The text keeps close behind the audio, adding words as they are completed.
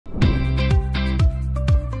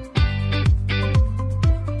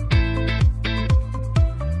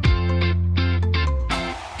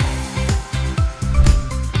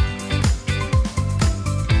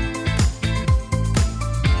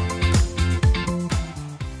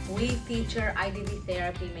feature IDV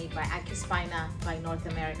therapy made by Accu-SPINA by North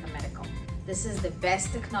America Medical. This is the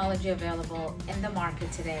best technology available in the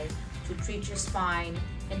market today to treat your spine,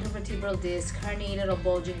 intervertebral disc, herniated or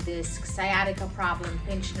bulging disc, sciatica problem,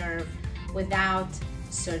 pinched nerve without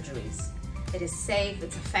surgeries. It is safe,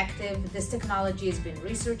 it's effective. This technology has been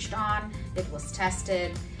researched on, it was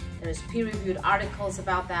tested. There's peer-reviewed articles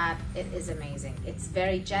about that. It is amazing. It's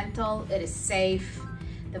very gentle, it is safe.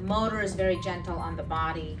 The motor is very gentle on the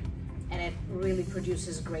body, and it really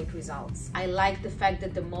produces great results. I like the fact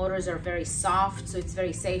that the motors are very soft, so it's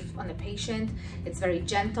very safe on the patient. It's very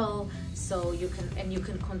gentle, so you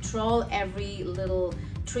can control every little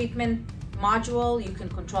treatment module. You can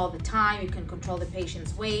control the time, you can control the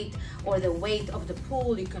patient's weight or the weight of the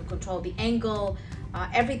pool, you can control the angle.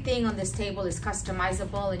 Everything on this table is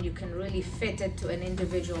customizable, and you can really fit it to an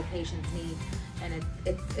individual patient's need. And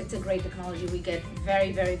it's a great technology. We get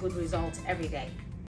very, very good results every day.